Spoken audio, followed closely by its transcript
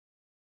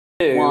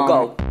2,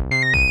 go.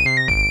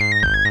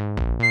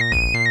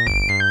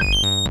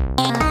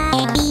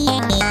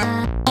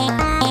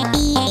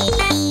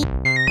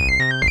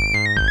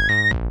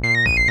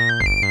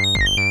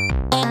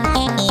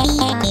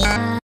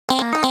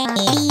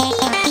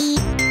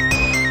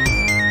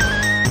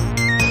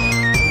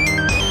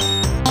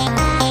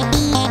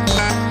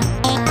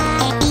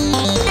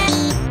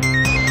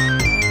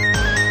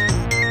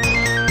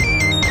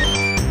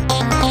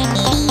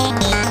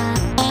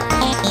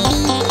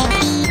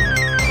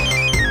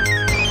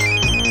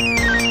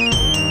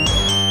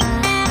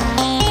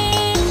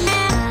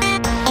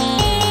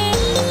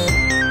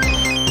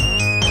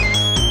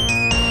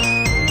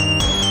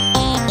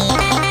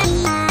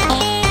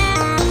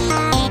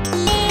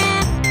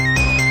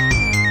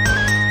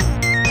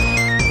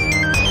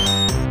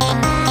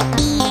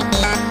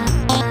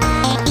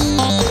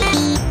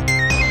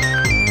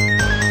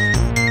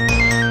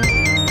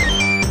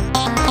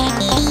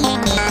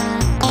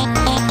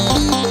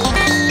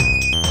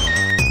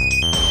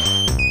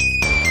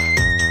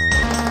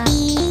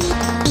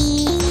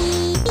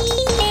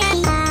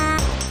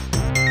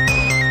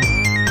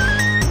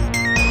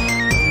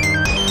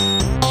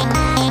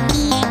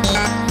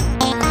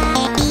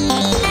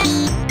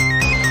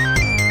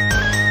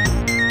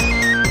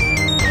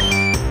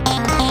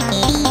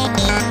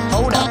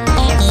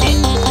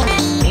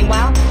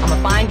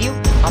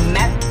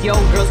 Yo,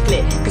 girl's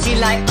clit, cause she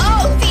like,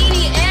 oh,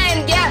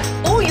 CDN,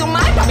 yeah, ooh, you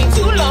might probably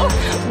too low,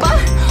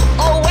 but,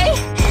 oh, wait,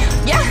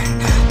 yeah,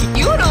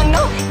 you don't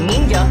know,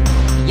 Ninja,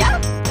 yeah,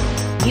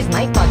 he's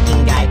my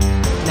fucking guy.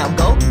 Now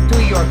go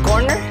to your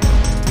corner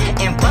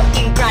and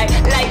fucking cry,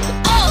 like,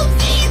 oh,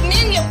 please,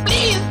 Ninja,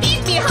 please,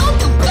 teach me how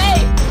to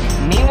play.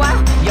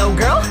 Meanwhile, yo,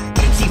 girl,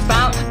 she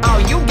found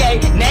out you gay,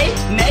 nay,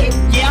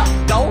 yeah,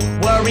 don't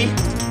worry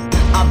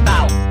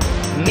about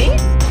me.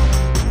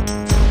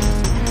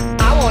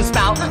 I won't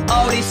spout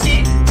all this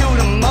shit to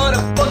the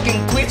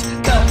motherfucking Twitch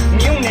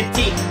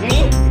community.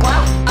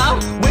 Meanwhile, I'm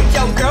with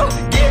your girl,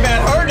 giving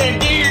her the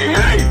D.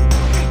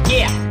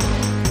 Yeah,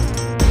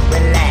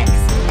 relax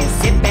and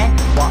sit back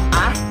while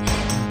I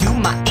do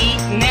my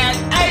eating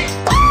and hey.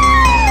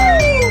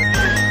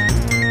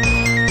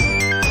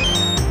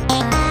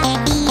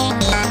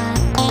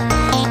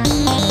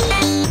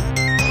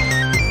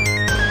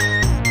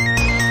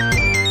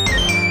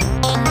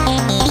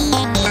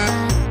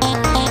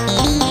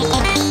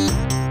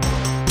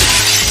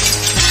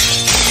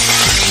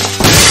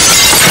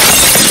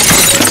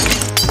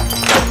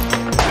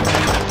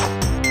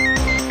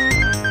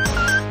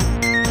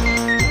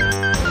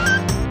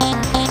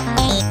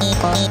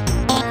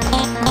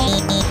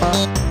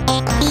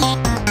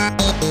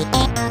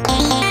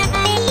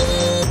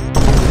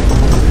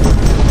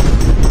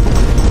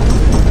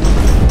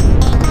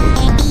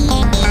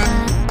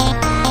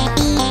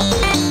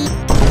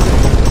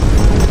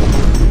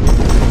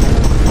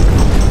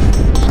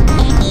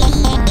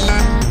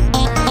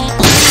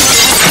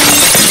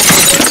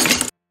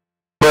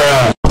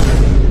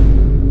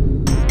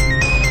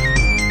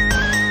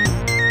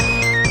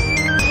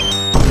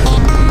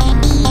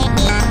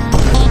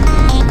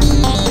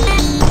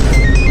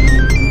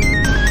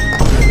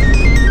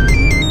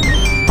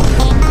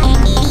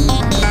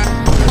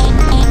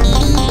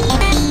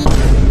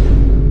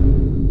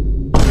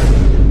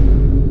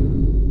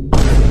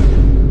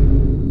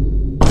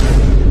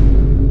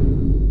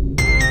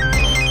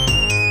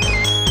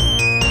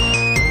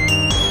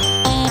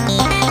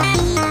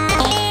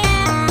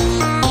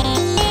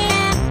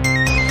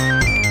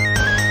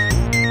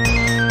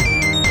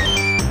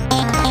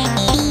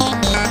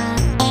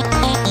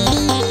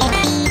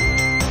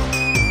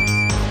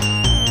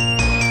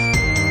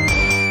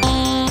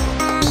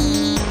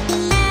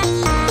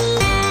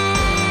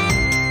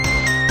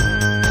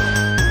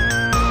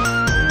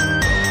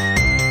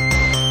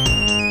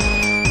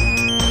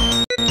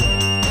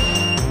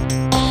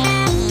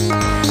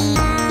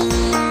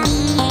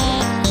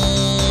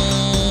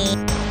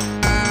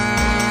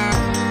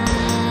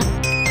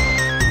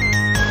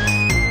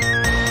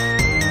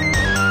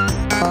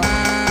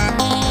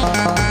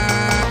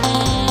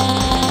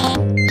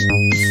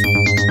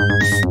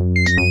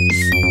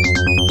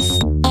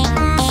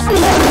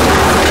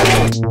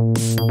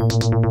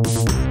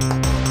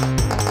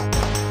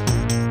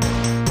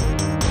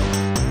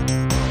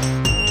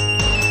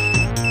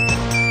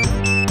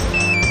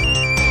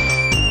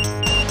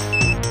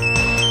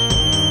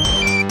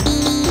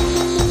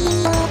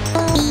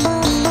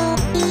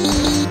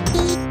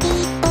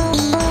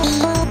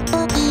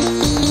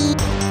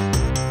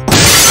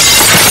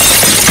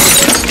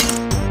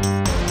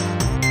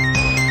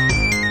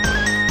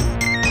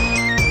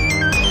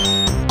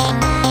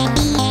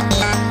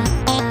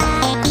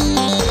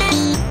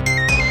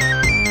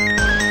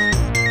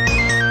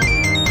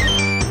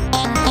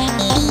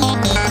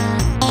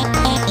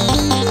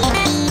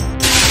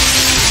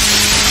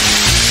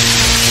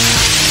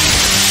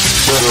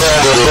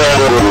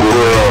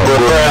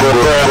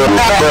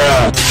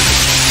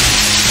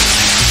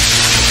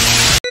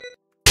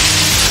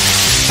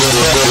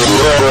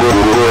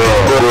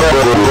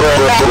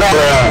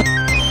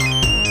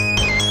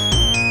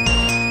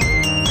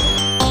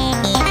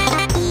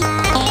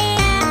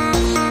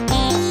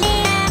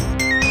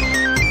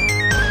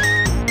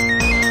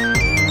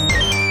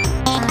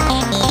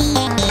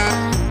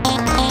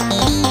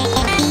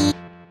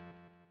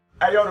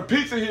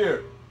 pizza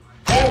here.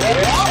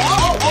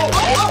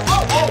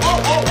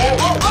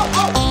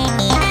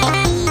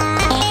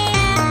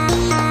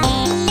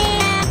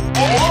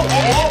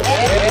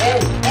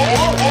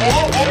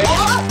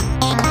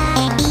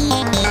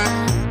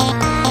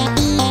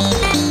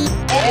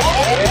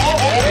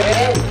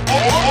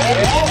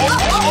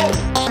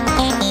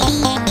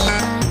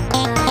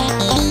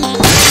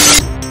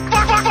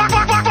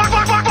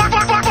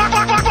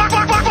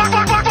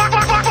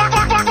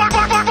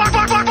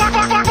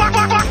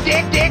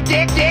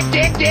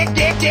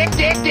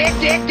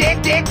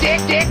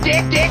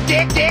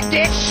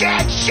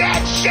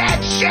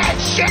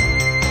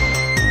 Shit.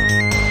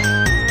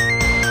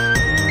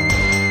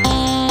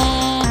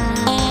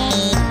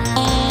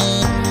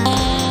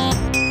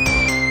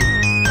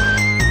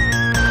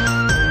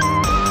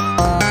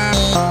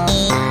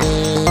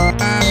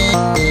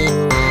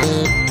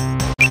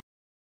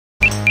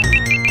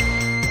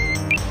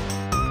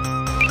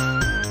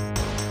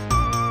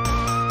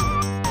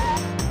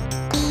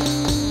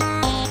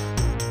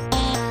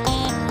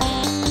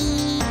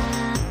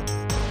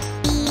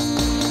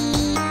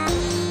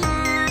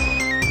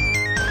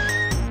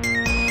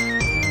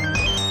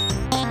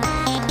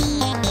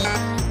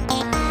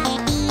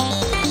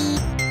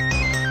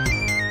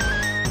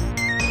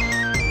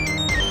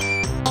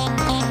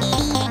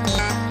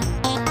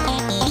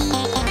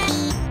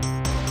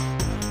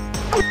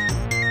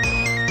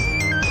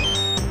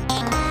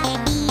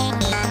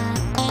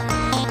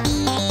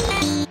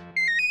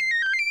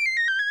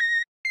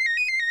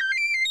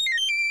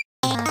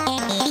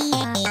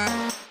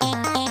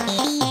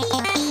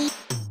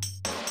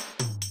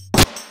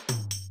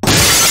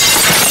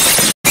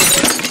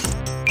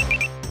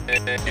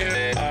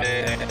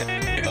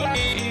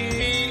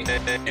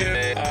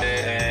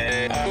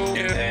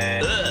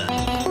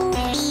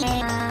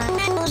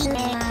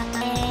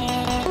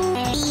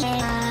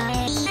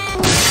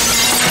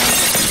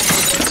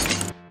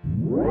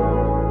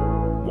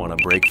 Want a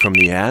break from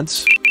the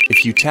ads?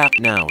 If you tap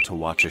now to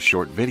watch a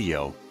short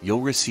video,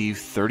 you'll receive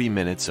 30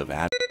 minutes of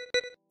ad.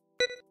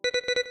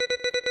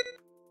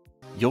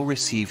 You'll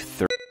receive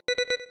 30.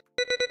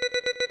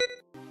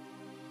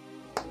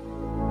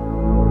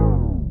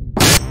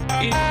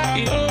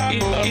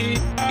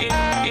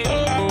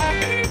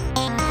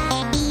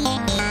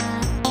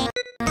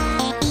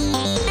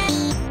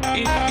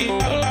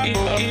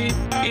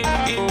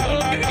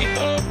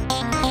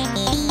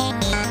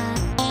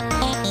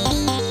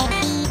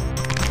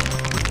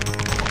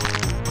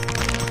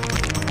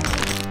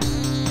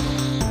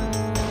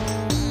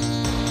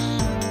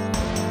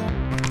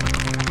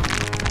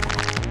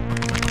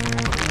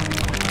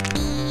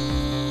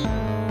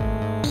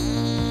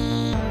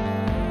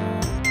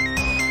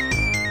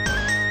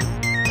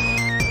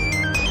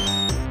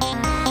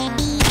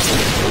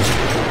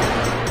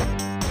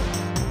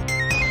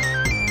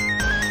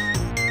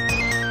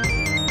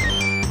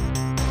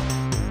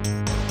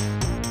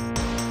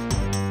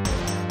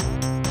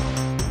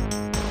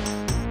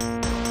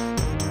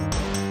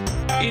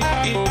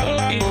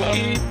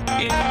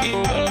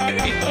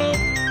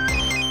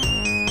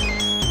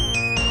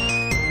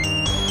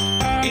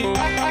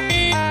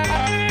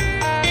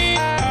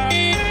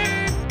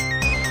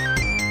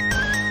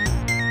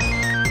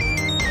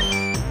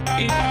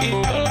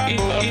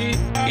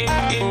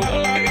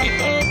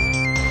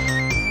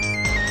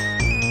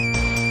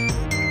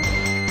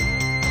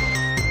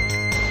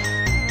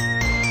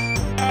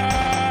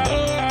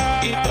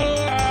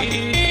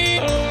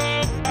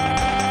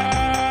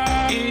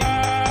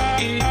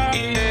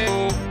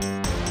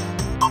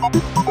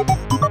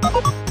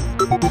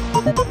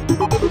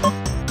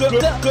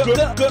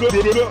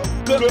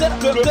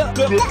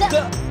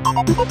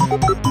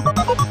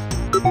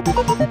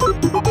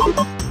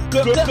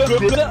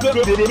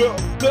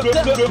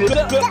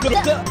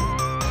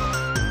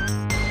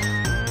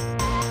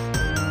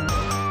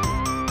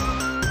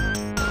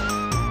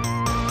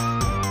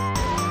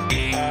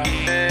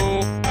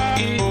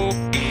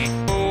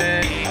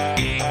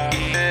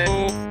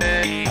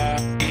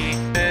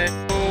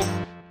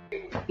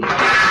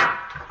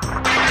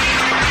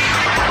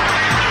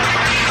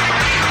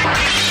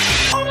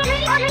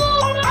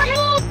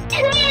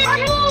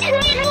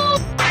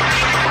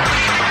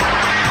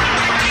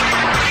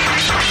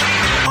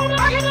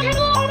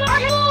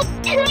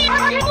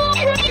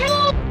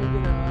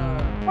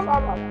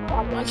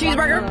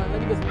 Cheeseburger?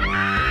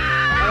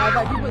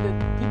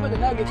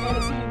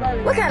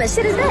 What kind of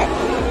shit is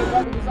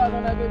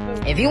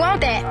that? If you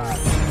want that.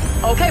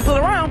 Okay, pull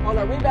around. Hold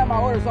on, read back my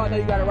order so I know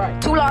you got it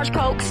right. 2 large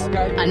Cokes,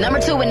 okay. A number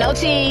 2 with no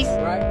cheese,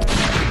 Right.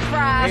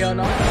 fries. Hell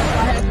no. I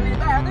had to read it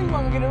back. I think you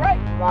want me to get it right.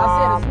 I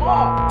said it's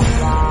small.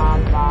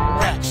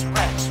 Rex,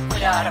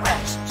 we are the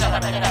Rex,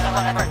 celebrating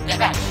another birthday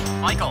bash.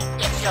 Michael,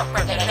 it's your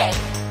birthday today.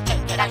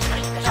 Take an ice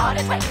cream, it's on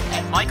its way.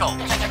 And Michael,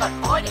 you're such a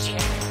good boy this year.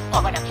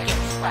 Open up your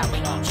lips while we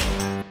all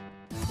cheer.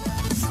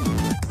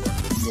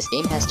 This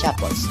game has chat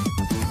voice.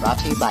 Brought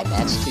to you by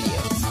Mad Studio.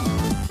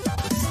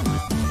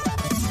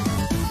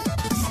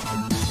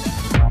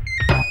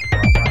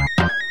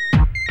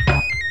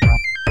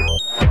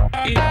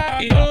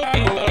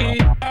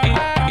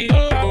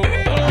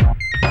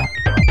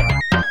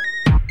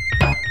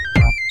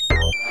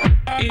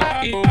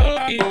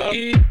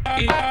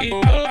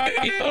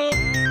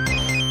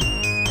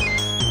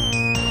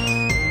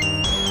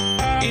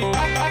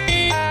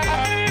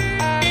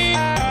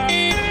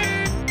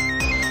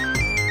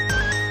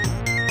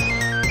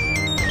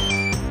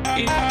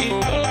 Look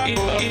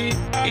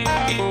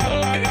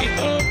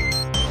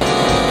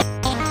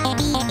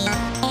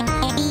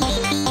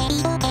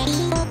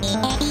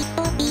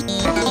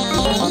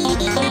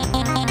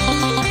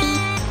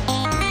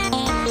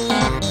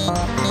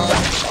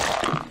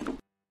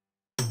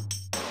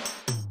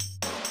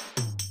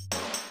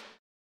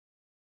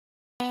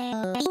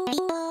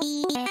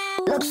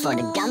for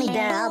the Gummy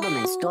Bear album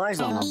in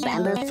stores on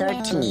November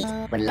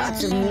 13th with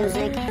lots of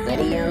music,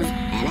 videos,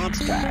 and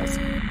extras.